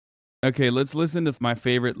Okay, let's listen to my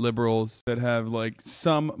favorite liberals that have like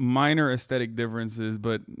some minor aesthetic differences,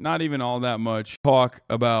 but not even all that much, talk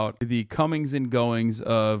about the comings and goings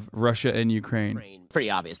of Russia and Ukraine. Pretty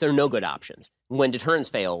obvious. There are no good options. When deterrence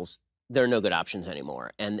fails, there are no good options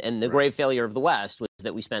anymore. And the grave failure of the West was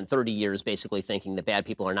that we spent 30 years basically thinking that bad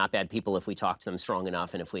people are not bad people if we talk to them strong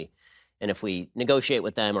enough and if we negotiate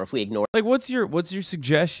with them or if we ignore. Like, what's your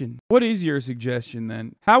suggestion? What is your suggestion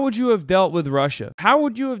then? How would you have dealt with Russia? How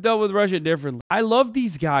would you have dealt with Russia differently? I love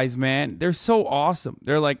these guys, man. They're so awesome.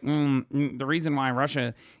 They're like, the reason why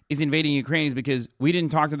Russia is invading Ukraine is because we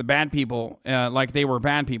didn't talk to the bad people like they were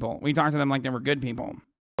bad people. We talked to them like they were good people.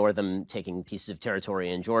 Or them taking pieces of territory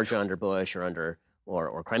in Georgia under Bush or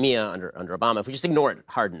Crimea under Obama. If we just ignore it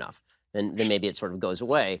hard enough, then maybe it sort of goes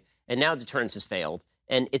away. And now deterrence has failed.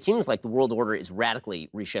 And it seems like the world order is radically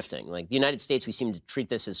reshifting. Like the United States, we seem to treat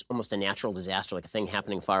this as almost a natural disaster, like a thing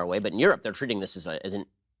happening far away. But in Europe, they're treating this as an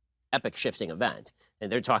epic shifting event.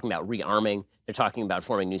 And they're talking about rearming. They're talking about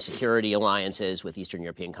forming new security alliances with Eastern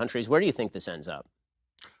European countries. Where do you think this ends up?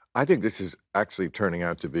 I think this is actually turning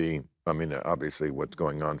out to be, I mean, obviously what's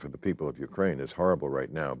going on for the people of Ukraine is horrible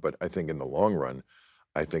right now. But I think in the long run,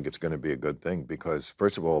 I think it's going to be a good thing because,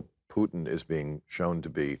 first of all, Putin is being shown to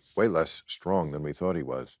be way less strong than we thought he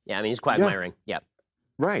was. Yeah, I mean, he's quagmiring. Yeah.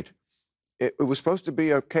 Right. It was supposed to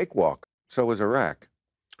be a cakewalk. So was Iraq.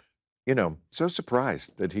 You know, so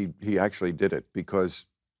surprised that he actually did it because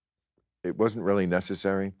it wasn't really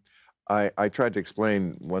necessary. I tried to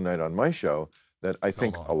explain one night on my show that I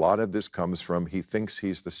think a lot of this comes from he thinks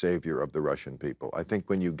he's the savior of the Russian people. I think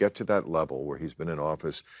when you get to that level where he's been in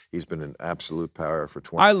office, he's been in absolute power for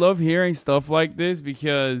 20 I love hearing stuff like this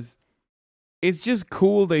because it's just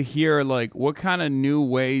cool to hear like what kind of new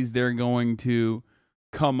ways they're going to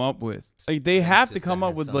come up with. Like they have to come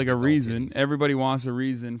up with like a reason. Everybody wants a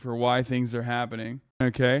reason for why things are happening.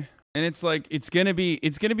 Okay? And it's like it's gonna be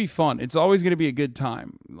fun. It's always gonna be a good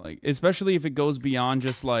time. Like, especially if it goes beyond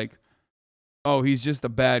just like, oh, he's just a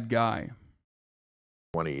bad guy.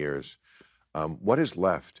 20 years. What is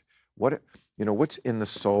left? What's in the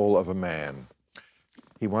soul of a man?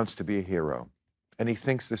 He wants to be a hero. And he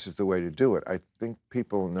thinks this is the way to do it. I think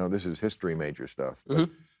people know this is history major stuff.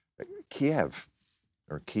 But Kiev,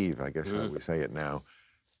 or Kiev, I guess how we say it now,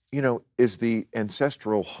 is the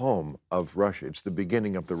ancestral home of Russia. It's the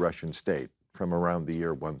beginning of the Russian state from around the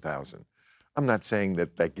year 1000. I'm not saying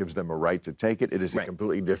that that gives them a right to take it. It is a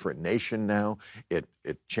completely different nation now. It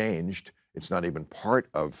changed. It's not even part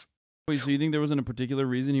of... Wait, so you think there wasn't a particular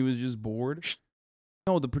reason he was just bored?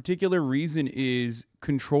 No, the particular reason is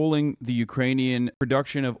controlling the Ukrainian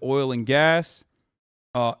production of oil and gas,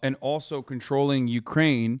 and also controlling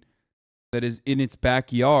Ukraine that is in its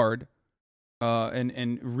backyard,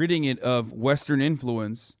 and ridding it of Western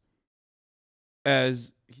influence,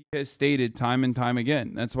 as he has stated time and time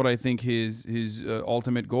again. That's what I think his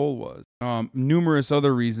ultimate goal was. Numerous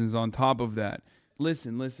other reasons on top of that.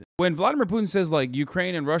 Listen. When Vladimir Putin says like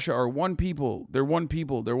Ukraine and Russia are one people, they're one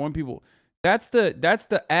people, they're one people. That's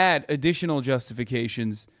the add additional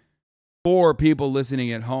justifications for people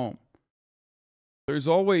listening at home. There's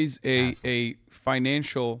always a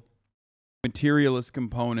financial, materialist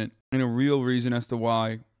component and a real reason as to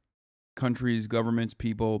why countries, governments,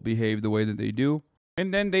 people behave the way that they do.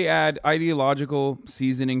 And then they add ideological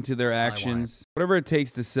seasoning to their actions, whatever it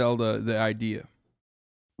takes to sell the idea.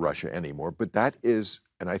 Russia anymore, but that is,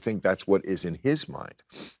 and I think that's what is in his mind,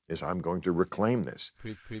 is I'm going to reclaim this.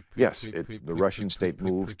 Yes, the Russian state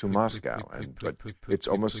moved to Moscow, but it's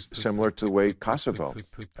almost similar to the way Kosovo.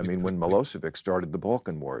 I mean, when Milosevic started the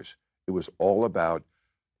Balkan Wars, it was all about,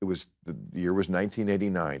 the year was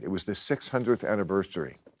 1989. It was the 600th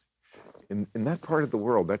anniversary. In that part of the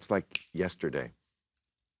world, that's like yesterday.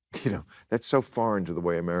 That's so far into the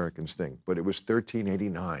way Americans think. But it was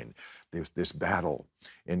 1389. There's this battle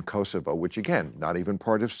in Kosovo, which, again, not even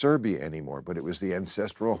part of Serbia anymore, but it was the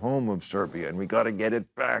ancestral home of Serbia, and we got to get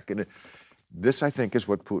it back. And this, I think, is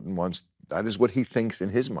what Putin wants. That is what he thinks in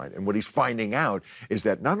his mind. And what he's finding out is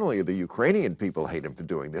that not only do the Ukrainian people hate him for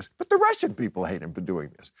doing this, but the Russian people hate him for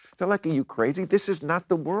doing this. They're like, are you crazy? This is not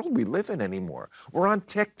the world we live in anymore. We're on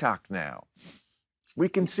TikTok now. We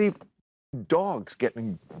can see dogs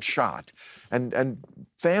getting shot and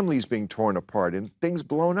families being torn apart and things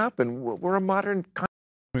blown up, and we're a modern country.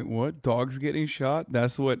 Wait, what? Dogs getting shot?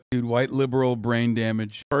 That's what, dude, white liberal brain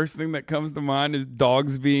damage. First thing that comes to mind is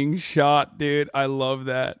dogs being shot, dude. I love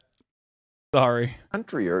that. Sorry.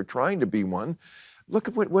 Country, or trying to be one. Look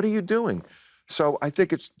at what are you doing? So I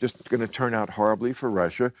think it's just going to turn out horribly for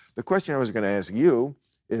Russia. The question I was going to ask you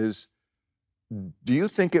is, do you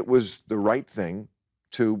think it was the right thing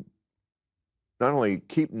to not only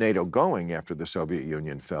keep NATO going after the Soviet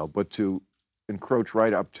Union fell, but to encroach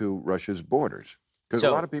right up to Russia's borders. Because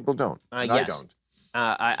a lot of people don't, and yes. I don't.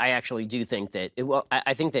 I actually do think that,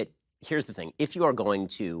 I think that, here's the thing. If you are going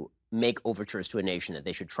to make overtures to a nation that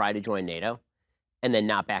they should try to join NATO and then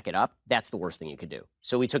not back it up, that's the worst thing you could do.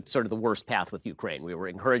 So we took sort of the worst path with Ukraine. We were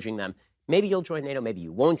encouraging them, maybe you'll join NATO, maybe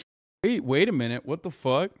you won't. Wait a minute. What the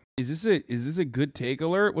fuck? Is this a good take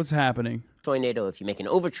alert? What's happening? Join NATO. If you make an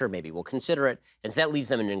overture, maybe we'll consider it. And so that leaves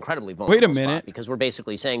them in an incredibly vulnerable spot, because we're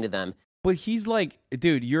basically saying to them. But he's like,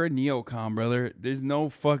 dude, you're a neocon, brother. There's no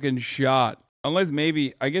fucking shot. Unless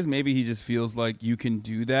maybe, I guess maybe he just feels like you can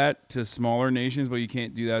do that to smaller nations, but you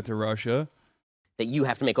can't do that to Russia. That you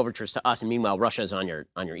have to make overtures to us, and meanwhile Russia's on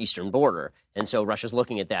your eastern border, and so Russia's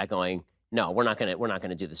looking at that, going, no, we're not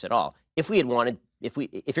gonna do this at all. If we had wanted, if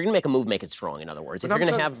you're gonna make a move, make it strong. In other words, if you're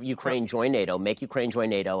gonna have Ukraine join NATO, make Ukraine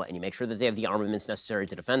join NATO, and you make sure that they have the armaments necessary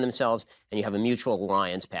to defend themselves, and you have a mutual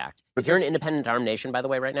alliance pact. If you're an independent armed nation, by the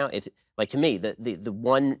way, right now, if, like, to me, the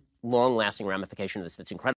one long-lasting ramification of this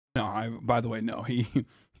that's incredible. No, by the way, no.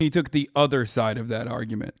 He took the other side of that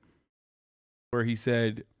argument, where he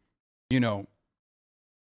said, you know,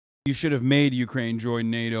 you should have made Ukraine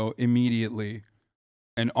join NATO immediately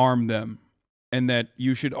and arm them, and that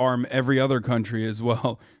you should arm every other country as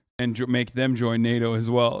well and make them join NATO as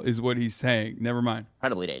well, is what he's saying. Never mind.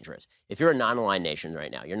 Incredibly dangerous. If you're a non-aligned nation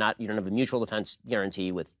right now, you don't have a mutual defense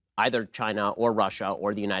guarantee with either China or Russia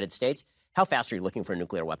or the United States. How fast are you looking for a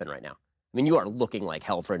nuclear weapon right now? I mean, you are looking like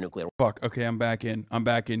hell for a nuclear weapon. Fuck. Okay, I'm back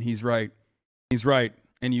in. He's right. He's right.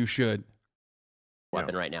 And you should.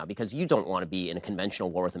 Weapon right now, because you don't want to be in a conventional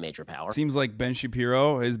war with a major power. Seems like Ben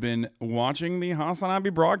Shapiro has been watching the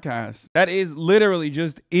Hasanabi broadcast. That is literally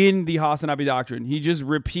just in the Hasanabi doctrine. He just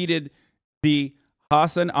repeated the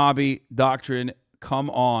Hasanabi doctrine. Come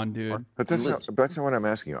on, dude. But that's not what I'm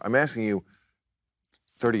asking you. I'm asking you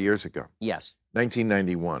 30 years ago. Yes.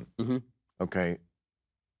 1991. Mm-hmm. Okay.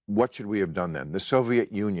 What should we have done then? The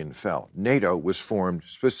Soviet Union fell. NATO was formed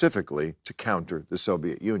specifically to counter the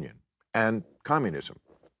Soviet Union and communism,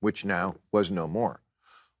 which now was no more.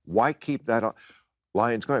 Why keep that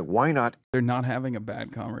alliance going? Why not? They're not having a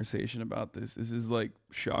bad conversation about this. This is like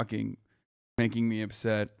shocking, making me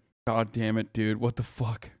upset. God damn it, dude. What the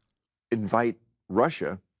fuck? Invite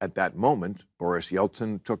Russia at that moment. Boris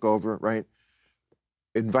Yeltsin took over, right?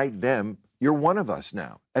 Invite them. You're one of us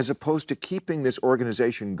now, as opposed to keeping this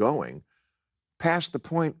organization going past the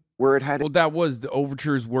point where it had. Well, that was, the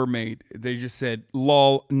overtures were made. They just said,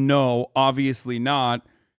 lol, no, obviously not.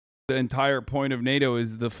 The entire point of NATO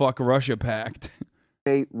is the fuck Russia pact.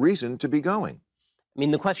 A reason to be going. I mean,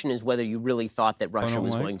 the question is whether you really thought that Russia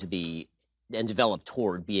was going to be and develop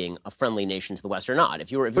toward being a friendly nation to the West or not.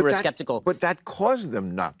 If you were a skeptical. But that caused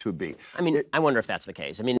them not to be. I mean, I wonder if that's the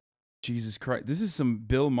case. I mean, Jesus Christ. This is some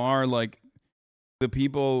Bill Maher, like, the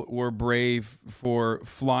people were brave for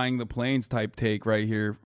flying the planes type take right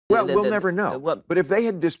here. Well, we'll never know. But if they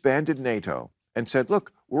had disbanded NATO and said,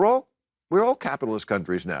 look, we're all capitalist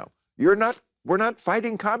countries now. We're not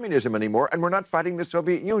fighting communism anymore, and we're not fighting the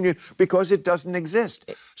Soviet Union because it doesn't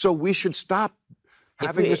exist. So we should stop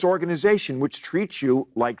having this organization which treats you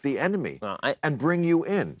like the enemy and bring you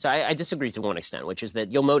in. So I disagree to one extent, which is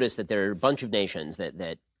that you'll notice that there are a bunch of nations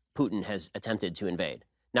that Putin has attempted to invade.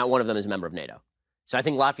 Not one of them is a member of NATO. So I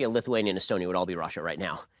think Latvia, Lithuania, and Estonia would all be Russia right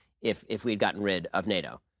now if we'd gotten rid of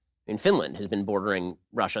NATO. I mean, Finland has been bordering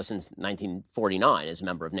Russia since 1949 as a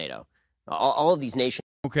member of NATO. All of these nations.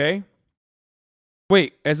 Okay.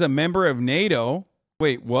 Wait, as a member of NATO?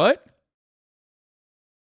 Wait, what?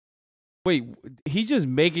 Wait, he just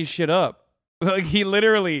making shit up. Like, he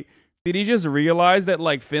literally, did he just realize that,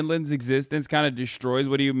 like, Finland's existence kind of destroys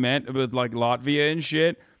what he meant with, like, Latvia and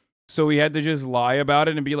shit? So he had to just lie about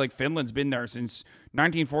it and be like, Finland's been there since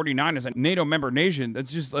 1949 as a NATO member nation.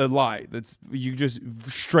 That's just a lie. You just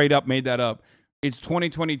straight up made that up. It's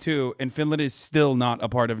 2022 and Finland is still not a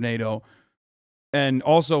part of NATO. And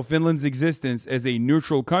also Finland's existence as a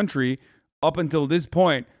neutral country up until this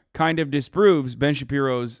point kind of disproves Ben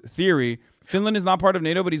Shapiro's theory. Finland is not part of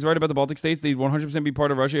NATO, but he's right about the Baltic states. They'd 100% be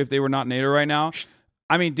part of Russia if they were not NATO right now.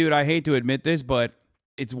 I mean, dude, I hate to admit this, but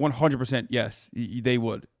it's 100% yes, they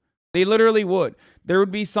would. They literally would. There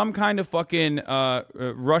would be some kind of fucking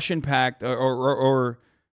Russian pact or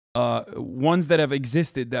ones that have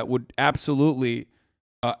existed that would absolutely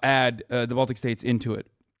add the Baltic states into it.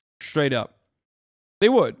 Straight up. They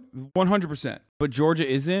would. 100%. But Georgia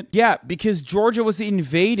isn't? Yeah, because Georgia was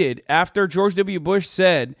invaded after George W. Bush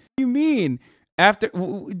said, what do you mean?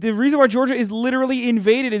 The reason why Georgia is literally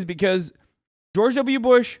invaded is because George W.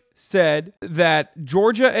 Bush said that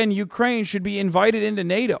Georgia and Ukraine should be invited into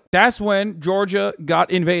NATO. That's when Georgia got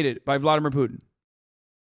invaded by Vladimir Putin.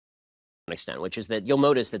 Extent, which is that you'll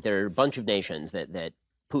notice that there are a bunch of nations that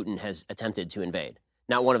Putin has attempted to invade.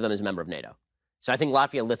 Not one of them is a member of NATO. So I think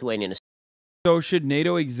Latvia, Lithuania... So should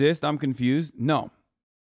NATO exist? I'm confused. No.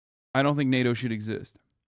 I don't think NATO should exist.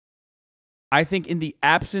 I think in the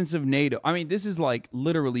absence of NATO... I mean, this is like,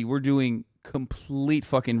 literally, we're doing complete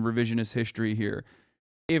fucking revisionist history here.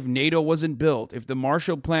 If NATO wasn't built, if the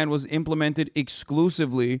Marshall Plan was implemented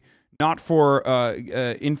exclusively, not for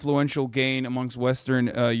influential gain amongst Western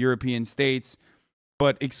European states,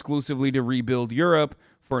 but exclusively to rebuild Europe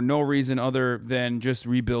for no reason other than just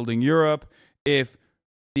rebuilding Europe. If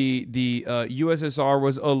the USSR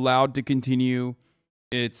was allowed to continue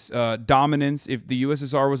its dominance, if the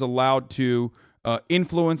USSR was allowed to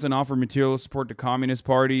influence and offer material support to communist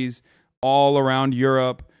parties all around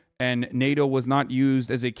Europe, and NATO was not used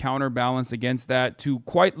as a counterbalance against that to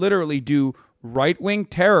quite literally do right-wing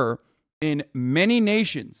terror in many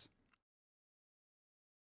nations,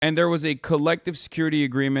 and there was a collective security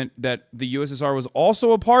agreement that the USSR was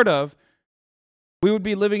also a part of, we would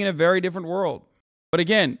be living in a very different world. But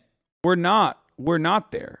again, we're not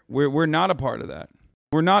there. We're not a part of that.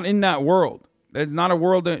 We're not in that world. That's not a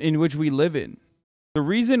world in which we live in. The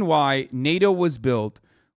reason why NATO was built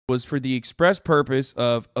was for the express purpose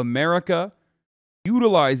of America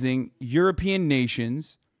utilizing European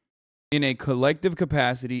nations in a collective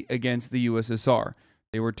capacity against the USSR.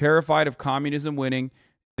 They were terrified of communism winning.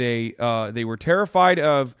 They were terrified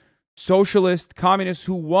of socialist communists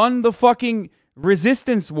who won the fucking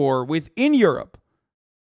resistance war within Europe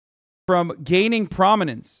from gaining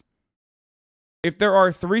prominence. If there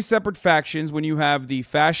are three separate factions, when you have the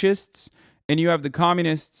fascists and you have the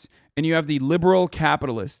communists and you have the liberal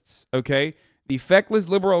capitalists, okay? The feckless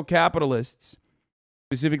liberal capitalists,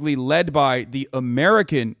 specifically led by the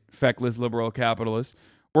American feckless liberal capitalists,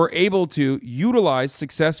 were able to utilize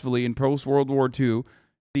successfully in post-World War II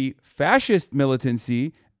the fascist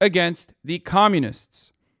militancy against the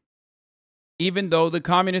communists, even though the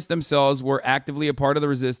communists themselves were actively a part of the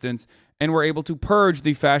resistance and were able to purge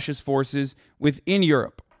the fascist forces within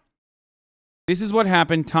Europe. This is what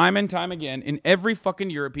happened time and time again in every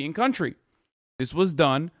fucking European country. This was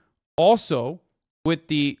done also with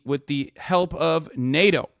the help of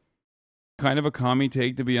NATO. Kind of a commie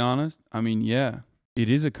take, to be honest. I mean, yeah, it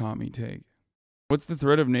is a commie take. What's the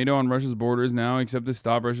threat of NATO on Russia's borders now, except to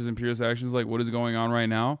stop Russia's imperialist actions like what is going on right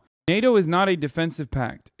now? NATO is not a defensive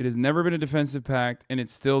pact. It has never been a defensive pact, and it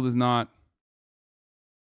still does not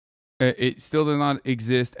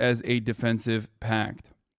exist as a defensive pact.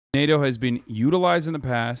 NATO has been utilized in the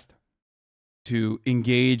past to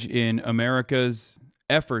engage in America's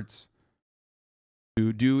efforts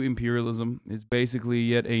to do imperialism. It's basically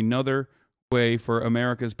yet another way for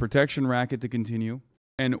America's protection racket to continue.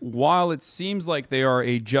 And while it seems like they are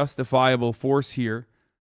a justifiable force here,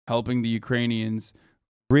 helping the Ukrainians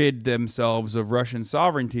rid themselves of Russian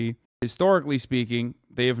sovereignty, historically speaking,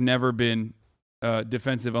 they have never been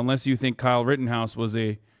defensive, unless you think Kyle Rittenhouse was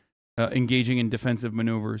engaging in defensive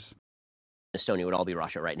maneuvers. Estonia would all be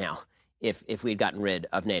Russia right now if we'd gotten rid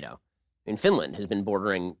of NATO. I mean, Finland has been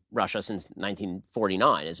bordering Russia since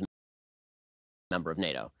 1949 as a member of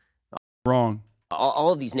NATO. Wrong.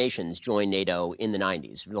 All of these nations joined NATO in the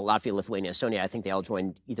 90s. Latvia, Lithuania, Estonia, I think they all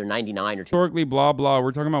joined either 99 or... Historically, blah, blah.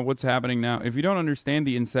 We're talking about what's happening now. If you don't understand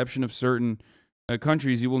the inception of certain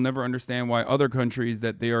countries, you will never understand why other countries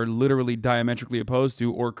that they are literally diametrically opposed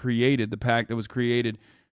to or created, the pact that was created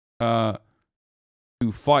to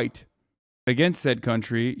fight against said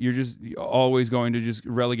country, you're just always going to just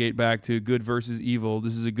relegate back to good versus evil.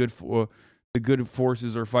 This is a good... the good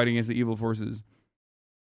forces are fighting against the evil forces.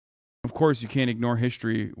 Of course, you can't ignore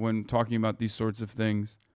history when talking about these sorts of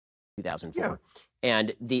things. 2004. Yeah.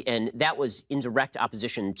 And that was in direct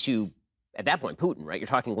opposition to, at that point, Putin, right? You're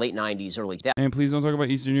talking late 90s, early 2000s. And please don't talk about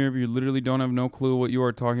Eastern Europe. You literally don't have no clue what you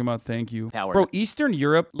are talking about. Thank you. Power. Bro, Eastern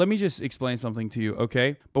Europe, let me just explain something to you,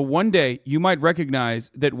 okay? But one day, you might recognize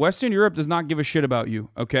that Western Europe does not give a shit about you,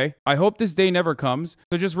 okay? I hope this day never comes,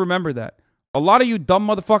 so just remember that. A lot of you dumb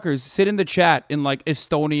motherfuckers sit in the chat in like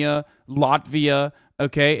Estonia, Latvia,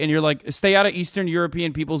 okay? And you're like, stay out of Eastern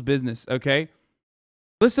European people's business, okay?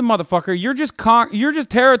 Listen, motherfucker, you're just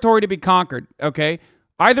territory to be conquered, okay?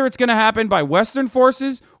 Either it's going to happen by Western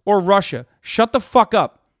forces or Russia. Shut the fuck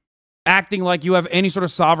up, acting like you have any sort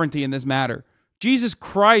of sovereignty in this matter. Jesus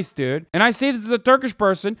Christ, dude. And I say this as a Turkish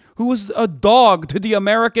person who was a dog to the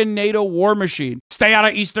American NATO war machine. Stay out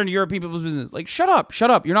of Eastern European people's business. Like, shut up, shut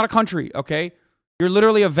up. You're not a country, okay? You're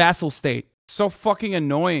literally a vassal state. So fucking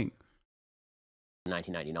annoying.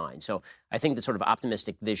 1999. So I think the sort of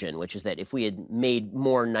optimistic vision, which is that if we had made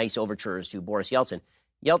more nice overtures to Boris Yeltsin,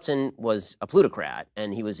 Yeltsin was a plutocrat,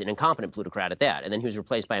 and he was an incompetent plutocrat at that. And then he was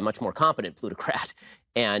replaced by a much more competent plutocrat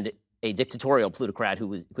and a dictatorial plutocrat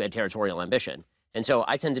who had territorial ambition. And so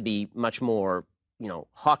I tend to be much more,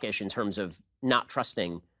 hawkish in terms of not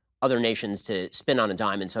trusting other nations to spin on a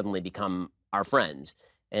dime and suddenly become our friends.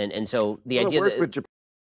 And so the idea that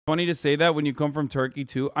funny to say that when you come from Turkey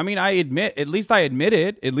too. I mean, at least I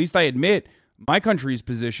admit my country's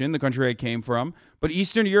position, the country I came from. But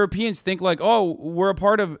Eastern Europeans think like, oh, we're a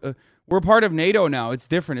part of NATO now. It's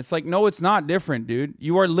different. It's like, no, it's not different, dude.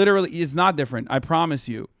 You are literally, it's not different. I promise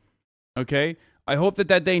you. Okay. I hope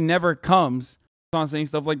that day never comes. Not saying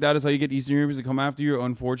stuff like that is how you get Eastern Europeans to come after you,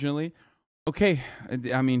 unfortunately. Okay.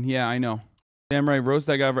 I mean, yeah, I know. Damn right. Roast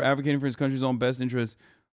that guy for advocating for his country's own best interest.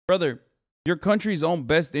 Brother, your country's own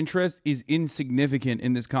best interest is insignificant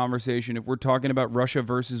in this conversation if we're talking about Russia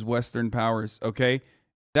versus Western powers, okay?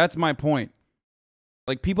 That's my point.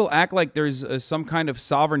 Like, people act like there's some kind of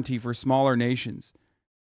sovereignty for smaller nations,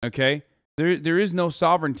 okay? There is no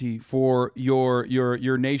sovereignty for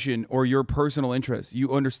your nation or your personal interests.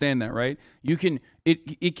 You understand that, right?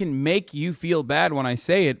 It can make you feel bad when I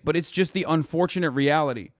say it, but it's just the unfortunate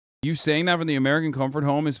reality. You saying that from the American comfort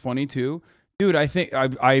home is funny too. Dude, I think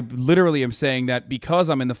I literally am saying that because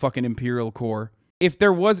I'm in the fucking Imperial Corps. If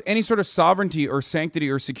there was any sort of sovereignty or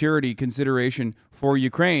sanctity or security consideration for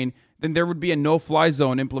Ukraine, then there would be a no-fly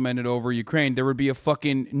zone implemented over Ukraine. There would be a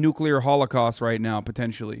fucking nuclear holocaust right now,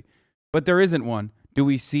 potentially. But there isn't one. Do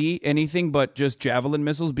we see anything but just Javelin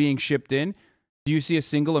missiles being shipped in? Do you see a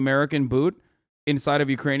single American boot inside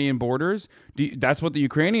of Ukrainian borders? That's what the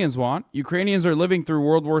Ukrainians want. Ukrainians are living through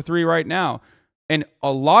World War III right now. And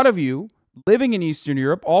a lot of you living in Eastern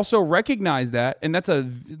Europe also recognize that, and that's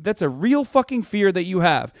a real fucking fear that you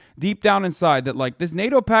have deep down inside, that like this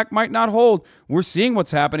NATO pact might not hold. We're seeing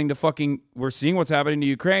what's happening to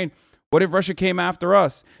Ukraine. What if Russia came after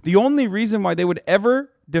us? The only reason why they would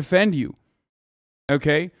ever defend you,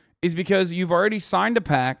 okay, is because you've already signed a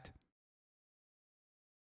pact,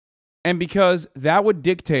 and because that would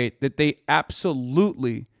dictate that they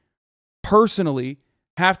absolutely personally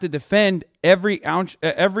have to defend every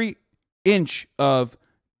inch of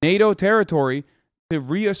NATO territory to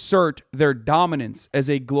reassert their dominance as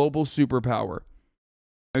a global superpower.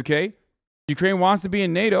 Okay? Ukraine wants to be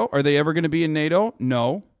in NATO. Are they ever going to be in NATO?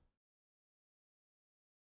 No.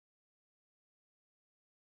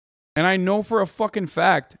 And I know for a fucking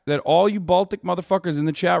fact that all you Baltic motherfuckers in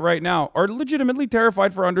the chat right now are legitimately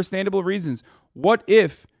terrified for understandable reasons. What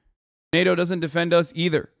if NATO doesn't defend us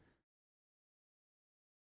either?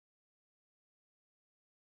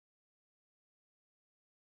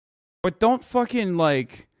 But don't fucking,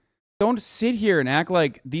 like, don't sit here and act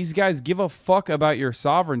like these guys give a fuck about your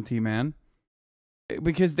sovereignty, man.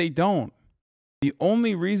 Because they don't. The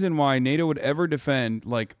only reason why NATO would ever defend,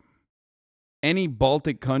 like, any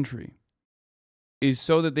Baltic country is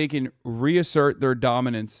so that they can reassert their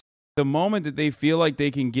dominance. The moment that they feel like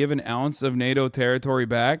they can give an ounce of NATO territory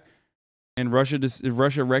back, and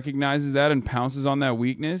Russia recognizes that and pounces on that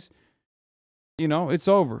weakness, you know, it's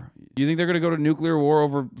over. You think they're going to go to nuclear war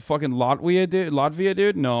over fucking Latvia,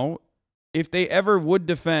 dude? No. If they ever would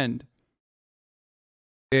defend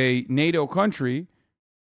a NATO country,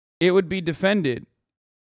 it would be defended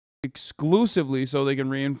exclusively so they can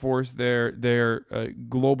reinforce their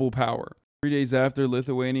global power. 3 days after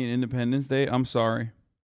Lithuanian Independence Day, I'm sorry.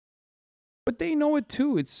 But they know it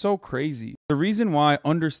too. It's so crazy. The reason why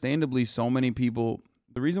understandably so many people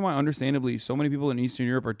in Eastern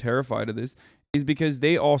Europe are terrified of this is because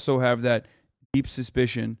they also have that deep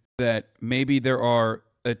suspicion that maybe there are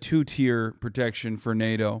a two-tier protection for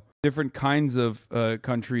NATO. Different kinds of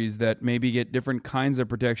countries that maybe get different kinds of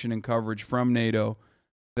protection and coverage from NATO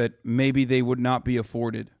that maybe they would not be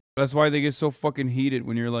afforded. That's why they get so fucking heated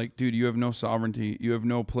when you're like, dude, you have no sovereignty. You have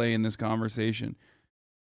no play in this conversation.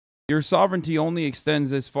 Your sovereignty only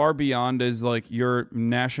extends as far beyond as like your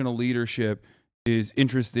national leadership is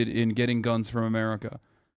interested in getting guns from America.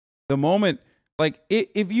 The moment, like,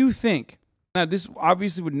 if you think, now this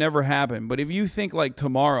obviously would never happen, but if you think like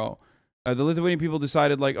tomorrow, the Lithuanian people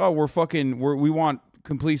decided like, oh, we want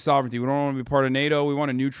complete sovereignty. We don't want to be part of NATO. We want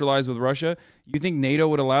to neutralize with Russia. You think NATO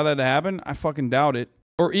would allow that to happen? I fucking doubt it.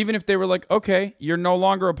 Or even if they were like, okay, you're no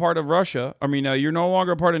longer a part of Russia. You're no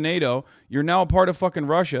longer a part of NATO. You're now a part of fucking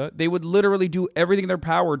Russia. They would literally do everything in their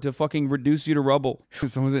power to fucking reduce you to rubble.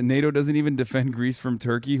 Someone said NATO doesn't even defend Greece from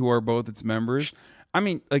Turkey, who are both its members. I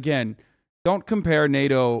mean, again, don't compare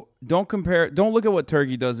NATO. Don't look at what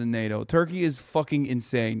Turkey does in NATO. Turkey is fucking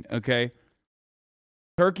insane, okay?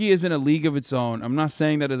 Turkey is in a league of its own. I'm not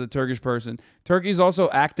saying that as a Turkish person. Turkey is also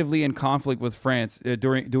actively in conflict with France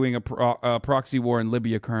doing a proxy war in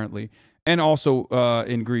Libya currently, and also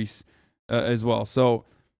in Greece as well. So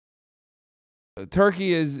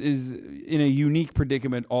Turkey is in a unique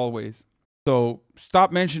predicament always. So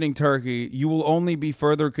stop mentioning Turkey. You will only be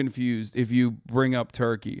further confused if you bring up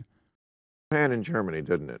Turkey. Japan and Germany,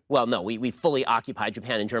 didn't it? Well, no, we fully occupied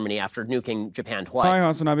Japan and Germany after nuking Japan twice. Hi,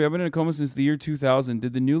 Hasanabi. I've been in a coma since the year 2000.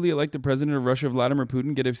 Did the newly elected president of Russia, Vladimir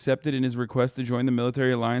Putin, get accepted in his request to join the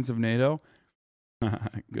military alliance of NATO?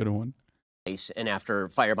 Good one. And after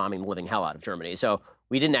firebombing the living hell out of Germany. So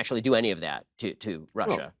we didn't actually do any of that to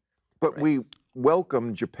Russia. But we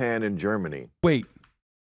welcomed Japan and Germany. Wait.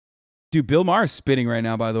 Dude, Bill Maher is spinning right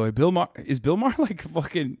now, by the way. Is Bill Maher like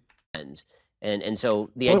fucking... And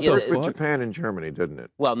so the idea that... But Japan and Germany, didn't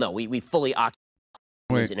it? Well, no, we fully occupied.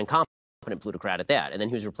 He was an incompetent plutocrat at that. And then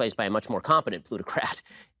he was replaced by a much more competent plutocrat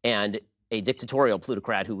and a dictatorial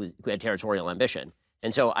plutocrat who had territorial ambition.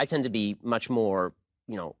 And so I tend to be much more,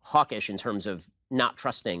 hawkish in terms of not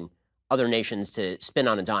trusting other nations to spin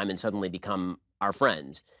on a dime and suddenly become our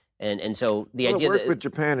friends. And so the idea it worked with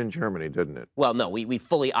Japan and Germany, didn't it? Well, no, we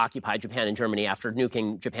fully occupied Japan and Germany after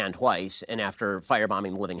nuking Japan twice and after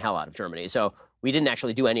firebombing the living hell out of Germany. So we didn't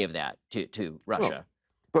actually do any of that to Russia.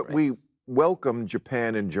 But we welcomed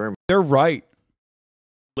Japan and Germany. They're right.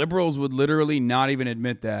 Liberals would literally not even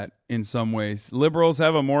admit that in some ways. Liberals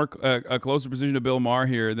have a closer position to Bill Maher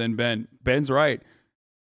here than Ben. Ben's right.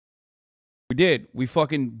 We did. We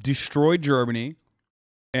fucking destroyed Germany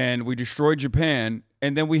and we destroyed Japan.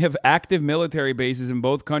 And then we have active military bases in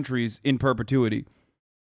both countries in perpetuity.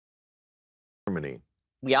 Germany.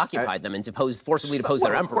 We occupied them and forcibly deposed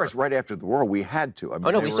their emperor. Of course, right after the war, we had to. I mean, oh,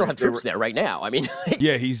 no, we still have troops there right now. I mean...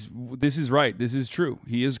 yeah, this is right. This is true.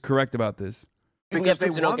 He is correct about this. Because they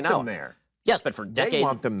want them there. Yes, but for decades... They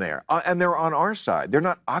want them there. And they're on our side. They're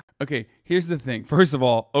not... Okay, here's the thing. First of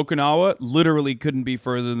all, Okinawa literally couldn't be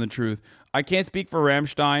further than the truth. I can't speak for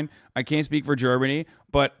Rammstein. I can't speak for Germany.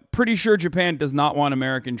 But pretty sure Japan does not want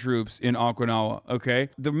American troops in Okinawa, okay?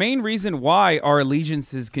 The main reason why our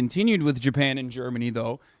allegiances continued with Japan and Germany,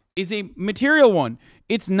 though, is a material one.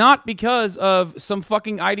 It's not because of some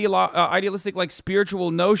fucking idealistic, like,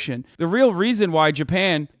 spiritual notion. The real reason why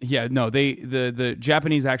Japan... Yeah, no, the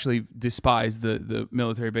Japanese actually despise the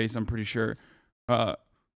military base, I'm pretty sure. Like,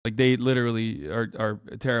 they literally are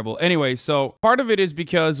terrible. Anyway, so part of it is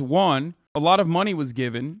because, one, a lot of money was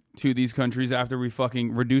given to these countries after we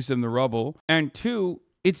fucking reduced them to rubble. And two,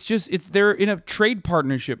 they're in a trade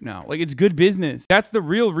partnership now. Like, it's good business. That's the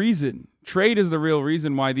real reason. Trade is the real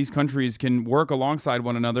reason why these countries can work alongside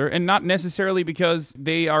one another, and not necessarily because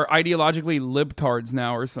they are ideologically libtards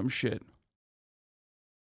now or some shit.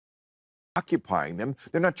 Occupying them.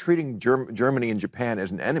 They're not treating Germany and Japan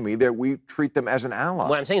as an enemy. We treat them as an ally.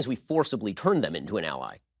 What I'm saying is we forcibly turned them into an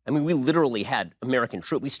ally. I mean, we literally had American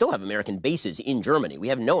troops. We still have American bases in Germany. We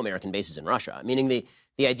have no American bases in Russia. Meaning the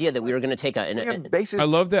idea that we were going to take bases. I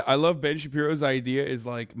love that. I love Ben Shapiro's idea is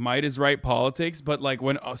like might is right politics, but like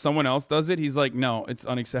when someone else does it, he's like, no, it's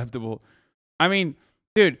unacceptable. I mean,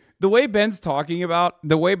 dude, the way Ben's talking about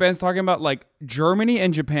like Germany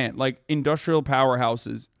and Japan, like industrial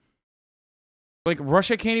powerhouses. Like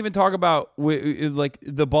Russia can't even talk about like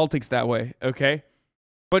the Baltics that way, okay?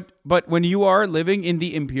 But when you are living in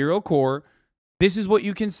the imperial core, this is what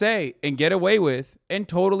you can say and get away with and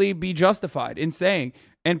totally be justified in saying.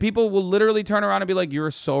 And people will literally turn around and be like, "You're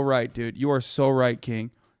so right, dude. You are so right,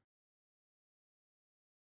 King."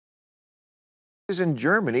 Is in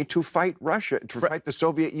Germany to fight Russia, to fight the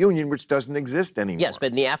Soviet Union, which doesn't exist anymore. Yes,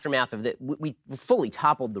 but in the aftermath of we fully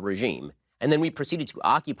toppled the regime. And then we proceeded to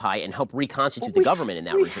occupy and help reconstitute the government in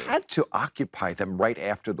that regime. We had to occupy them right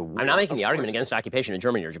after the war. I'm not making the argument against occupation in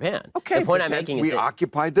Germany or Japan. Okay, the point I'm making is we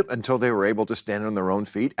occupied them until they were able to stand on their own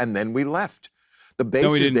feet, and then we left. The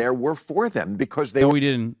bases there were for them because they we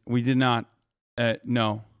didn't. We did not.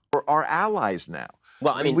 No. We're our allies now.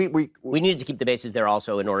 Well, I mean, we needed to keep the bases there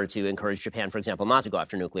also in order to encourage Japan, for example, not to go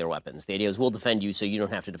after nuclear weapons. The idea is we'll defend you so you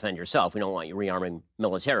don't have to defend yourself. We don't want you rearming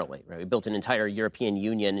militarily. Right? We built an entire European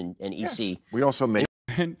Union and EC. Yes. We also made...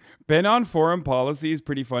 Ben on foreign policy is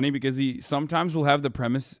pretty funny because he sometimes will have the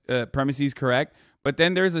premises correct, but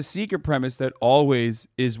then there's a secret premise that always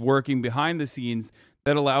is working behind the scenes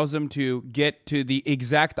that allows him to get to the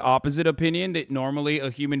exact opposite opinion that normally a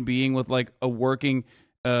human being with like a working,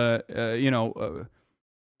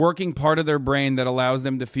 working part of their brain that allows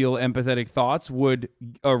them to feel empathetic thoughts would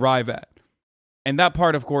arrive at. And that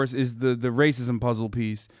part, of course, is the racism puzzle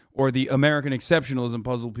piece or the American exceptionalism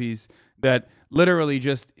puzzle piece that literally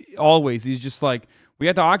just always, he's just like, We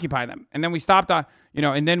had to occupy them, and then we stopped.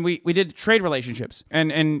 And then we did trade relationships,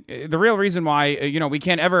 and the real reason why we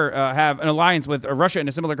can't ever have an alliance with Russia in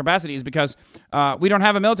a similar capacity is because we don't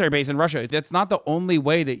have a military base in Russia. That's not the only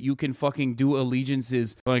way that you can fucking do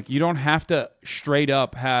allegiances. Like, you don't have to straight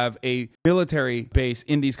up have a military base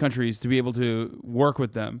in these countries to be able to work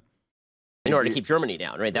with them. In order to keep Germany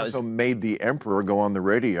down, right? That also made the emperor go on the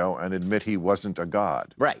radio and admit he wasn't a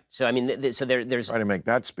god. Right. So I mean, there's try to make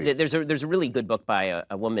that speak. There's a really good book by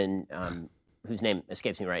a woman whose name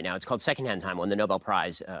escapes me right now. It's called Secondhand Time, won the Nobel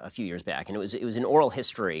Prize a few years back, and it was an oral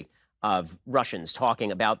history of Russians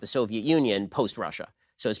talking about the Soviet Union post-Russia.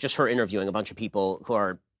 So it's just her interviewing a bunch of people who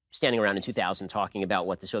are standing around in 2000 talking about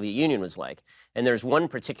what the Soviet Union was like. And there's one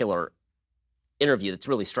particular interview that's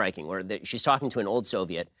really striking, where she's talking to an old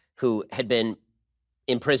Soviet who had been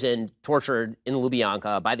imprisoned, tortured in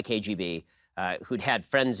Lubyanka by the KGB, who'd had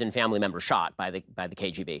friends and family members shot by the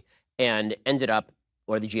KGB, and ended up,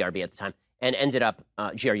 or the GRB at the time, and ended up,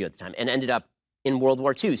 GRU at the time, and ended up in World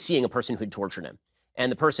War II seeing a person who'd tortured him.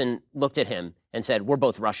 And the person looked at him and said, "We're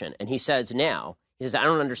both Russian." And he says, "I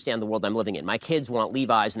don't understand the world I'm living in. My kids want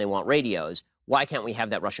Levi's and they want radios. Why can't we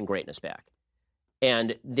have that Russian greatness back?"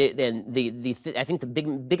 And I think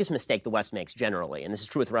the biggest mistake the West makes generally, and this is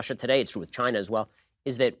true with Russia today, it's true with China as well,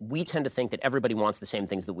 is that we tend to think that everybody wants the same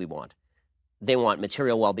things that we want. They want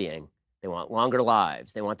material well-being. They want longer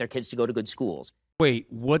lives. They want their kids to go to good schools. Wait,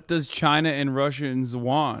 what does China and Russians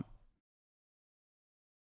want?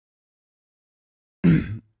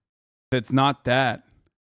 It's not that.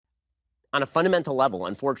 On a fundamental level,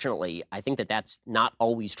 unfortunately, I think that that's not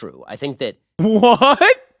always true. I think that...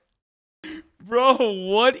 What? Bro,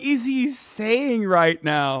 what is he saying right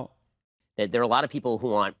now? That there are a lot of people who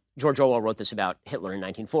want... George Orwell wrote this about Hitler in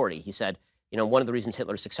 1940. He said, one of the reasons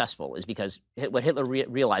Hitler's successful is because what Hitler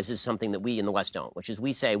realizes is something that we in the West don't, which is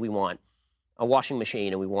we say we want a washing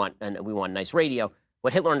machine and we want a nice radio.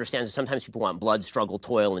 What Hitler understands is sometimes people want blood, struggle,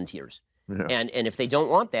 toil, and tears. Yeah. And if they don't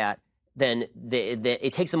want that, then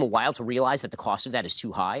it takes them a while to realize that the cost of that is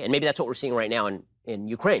too high. And maybe that's what we're seeing right now in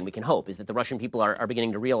Ukraine. We can hope is that the Russian people are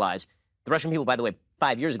beginning to realize. The Russian people, by the way,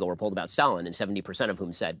 5 years ago were polled about Stalin, and 70% of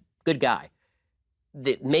whom said, "Good guy."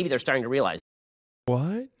 Maybe they're starting to realize.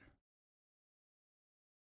 What?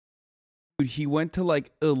 Dude, he went to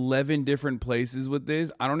like 11 different places with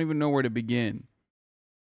this. I don't even know where to begin.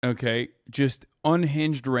 Okay, just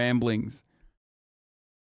unhinged ramblings.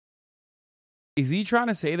 Is he trying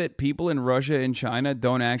to say that people in Russia and China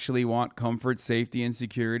don't actually want comfort, safety, and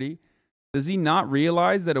security? Does he not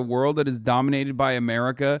realize that a world that is dominated by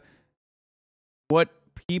America, what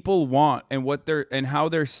people want and how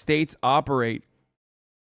their states operate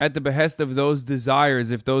at the behest of those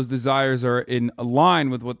desires, if those desires are in line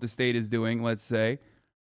with what the state is doing, let's say,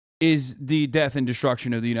 is the death and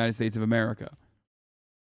destruction of the United States of America?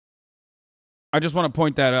 I just want to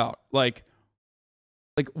point that out. Like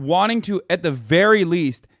wanting to, at the very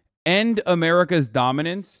least, end America's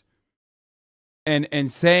dominance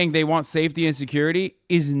and saying they want safety and security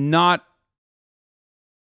is not,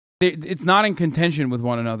 it's not in contention with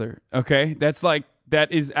one another, okay? That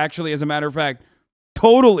is actually, as a matter of fact,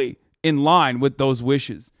 totally in line with those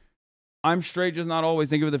wishes. I'm straight, just not always.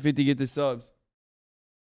 Thank you for the 50 get the subs.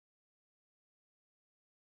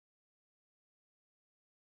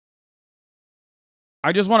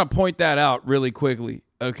 I just want to point that out really quickly,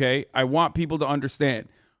 okay? I want people to understand.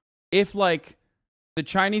 If, like, the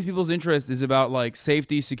Chinese people's interest is about, like,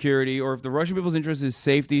 safety, security, or if the Russian people's interest is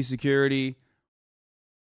safety, security,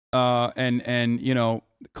 and you know,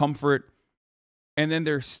 comfort, and then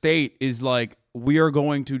their state is like, we are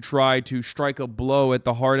going to try to strike a blow at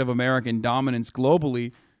the heart of American dominance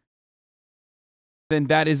globally, then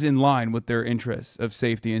that is in line with their interests of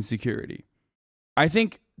safety and security. I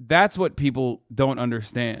think that's what people don't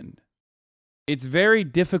understand. It's very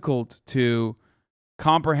difficult to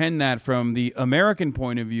comprehend that from the American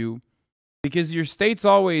point of view, because your state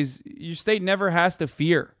never has to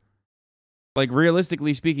fear. Like,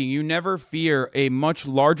 realistically speaking, you never fear a much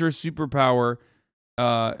larger superpower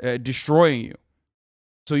destroying you.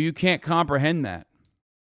 So you can't comprehend that.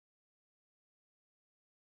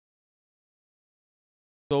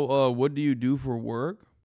 So what do you do for work?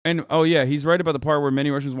 And, oh yeah, he's right about the part where many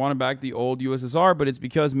Russians wanted back the old USSR, but it's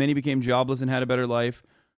because many became jobless and had a better life,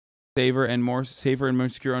 safer and more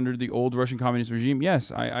secure under the old Russian communist regime.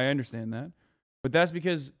 Yes, I understand that. But that's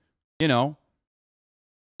because, you know,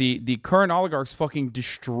 the current oligarchs fucking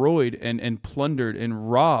destroyed and plundered and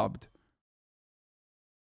robbed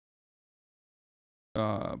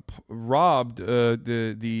the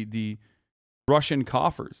Russian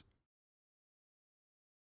coffers.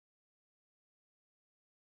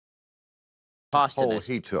 cost to poll this.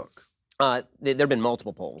 he took. There have been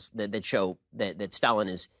multiple polls that show that Stalin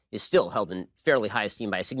is still held in fairly high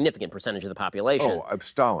esteem by a significant percentage of the population. Oh,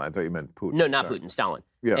 Stalin. I thought you meant Putin. No, not Sorry. Putin, Stalin.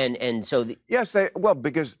 Yeah. And so yes, well,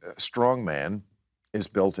 because strong man is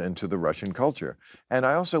built into the Russian culture. And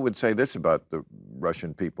I also would say this about the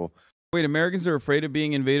Russian people. Wait, Americans are afraid of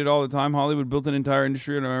being invaded all the time? Hollywood built an entire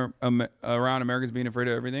industry around Americans being afraid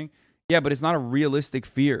of everything? Yeah, but it's not a realistic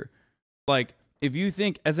fear. Like, if you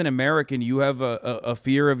think as an American you have a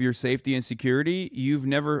fear of your safety and security, you've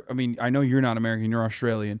never, I mean, I know you're not American, you're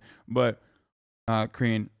Australian, but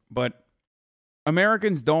Korean, but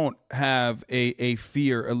Americans don't have a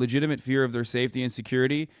fear, a legitimate fear of their safety and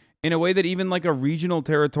security in a way that even like a regional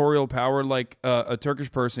territorial power like a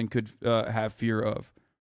Turkish person could have fear of.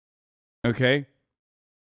 Okay?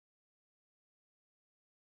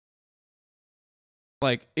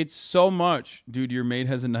 Like, it's so much. Dude, your maid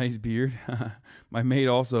has a nice beard. My maid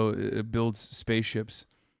also builds spaceships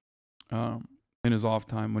in his off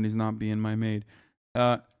time when he's not being my maid.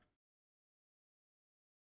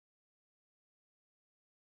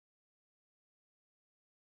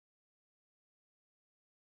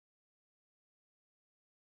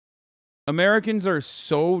 Americans are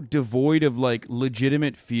so devoid of like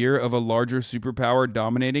legitimate fear of a larger superpower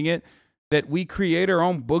dominating it that we create our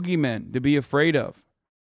own boogeymen to be afraid of.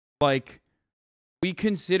 Like, we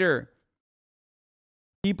consider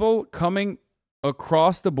people coming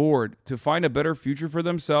across the board to find a better future for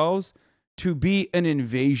themselves to be an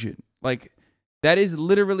invasion. Like, that is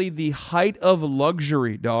literally the height of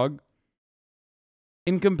luxury, dog.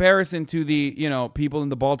 In comparison to the, you know, people in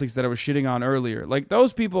the Baltics that I was shitting on earlier. Like,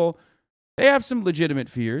 those people, they have some legitimate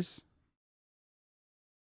fears.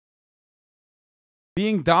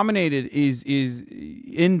 Being dominated is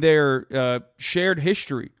in their shared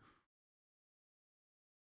history.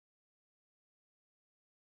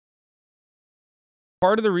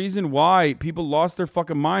 Part of the reason why people lost their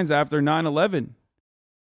fucking minds after 9/11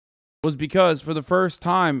 was because for the first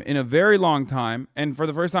time in a very long time, and for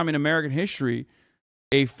the first time in American history,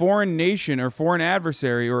 a foreign nation or foreign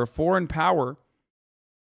adversary or a foreign power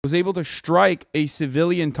was able to strike a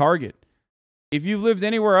civilian target. If you've lived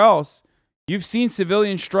anywhere else, you've seen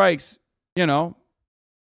civilian strikes, you know,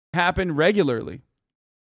 happen regularly.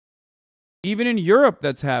 Even in Europe,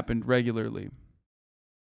 that's happened regularly.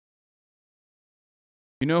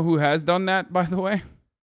 You know who has done that, by the way?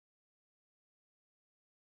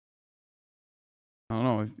 I don't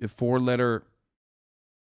know, a four-letter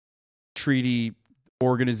treaty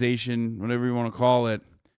organization, whatever you want to call it,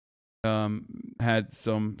 had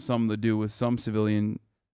something to do with some civilian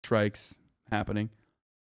strikes happening.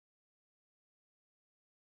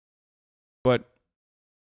 But,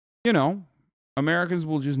 you know, Americans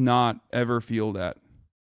will just not ever feel that.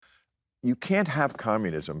 You can't have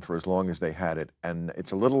communism for as long as they had it. And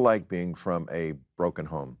it's a little like being from a broken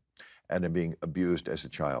home and then being abused as a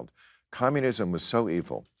child. Communism was so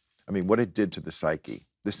evil. I mean, what it did to the psyche,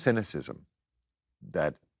 the cynicism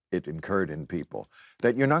that it incurred in people,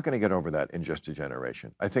 that you're not going to get over that in just a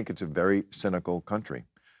generation. I think it's a very cynical country,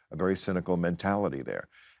 a very cynical mentality there.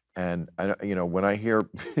 And, you know, when I hear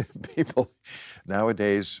people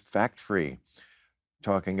nowadays, fact-free,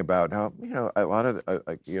 talking about how, you know, a lot of,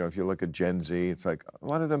 you know, if you look at Gen Z, it's like a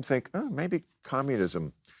lot of them think, oh, maybe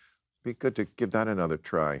communism, be good to give that another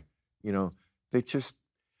try. You know, they just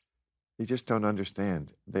don't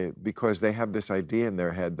understand. Because they have this idea in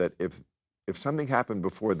their head that if something happened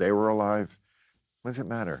before they were alive, what does it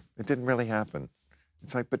matter? It didn't really happen.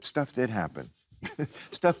 It's like, but stuff did happen.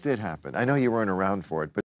 Stuff did happen. I know you weren't around for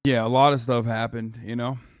it, but yeah, a lot of stuff happened, you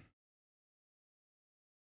know.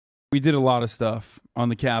 We did a lot of stuff on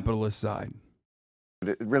the capitalist side.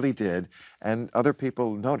 It really did, and other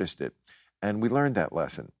people noticed it, and we learned that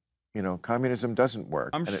lesson. You know, communism doesn't work.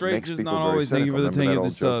 I'm and straight, it makes just people not very always. Thank you cynical. for the Remember 10 that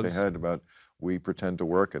of the old joke subs. they had about we pretend to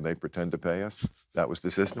work and they pretend to pay us? That was the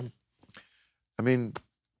system. I mean,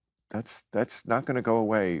 that's not going to go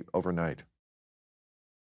away overnight.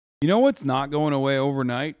 You know what's not going away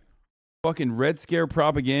overnight? Fucking Red Scare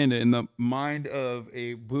propaganda in the mind of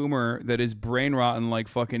a boomer that is brain rotten like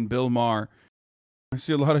fucking Bill Maher. I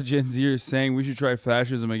see a lot of Gen Zers saying we should try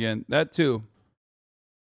fascism again. That too.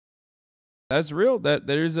 That's real. That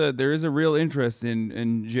there is a real interest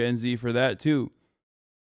in Gen Z for that too.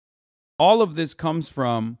 All of this comes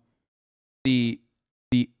from the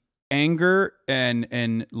anger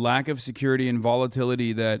and lack of security and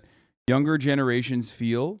volatility that younger generations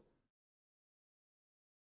feel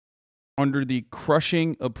under the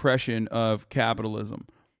crushing oppression of capitalism.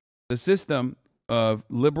 The system of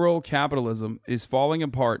liberal capitalism is falling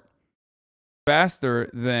apart faster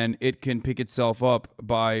than it can pick itself up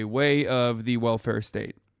by way of the welfare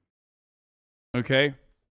state. Okay?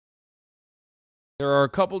 There are a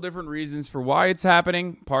couple different reasons for why it's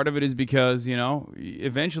happening. Part of it is because, you know,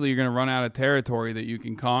 eventually you're going to run out of territory that you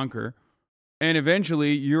can conquer. And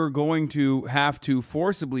eventually you're going to have to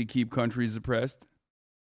forcibly keep countries oppressed,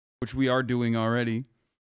 which we are doing already,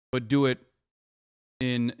 but do it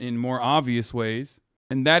in more obvious ways.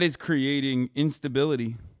 And that is creating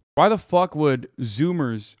instability. Why the fuck would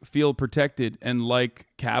Zoomers feel protected and like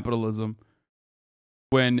capitalism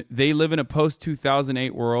when they live in a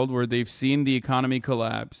post-2008 world where they've seen the economy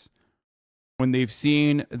collapse, when they've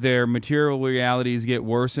seen their material realities get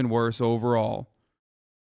worse and worse overall,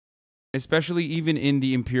 especially even in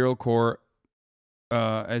the imperial core,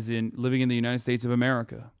 as in living in the United States of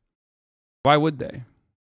America? Why would they?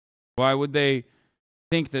 Why would they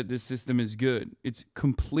think that this system is good? It's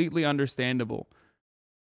completely understandable.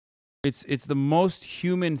 It's the most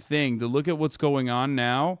human thing to look at what's going on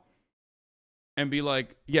now and be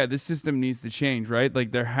like, yeah, this system needs to change, right?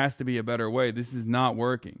 Like, there has to be a better way. This is not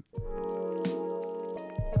working.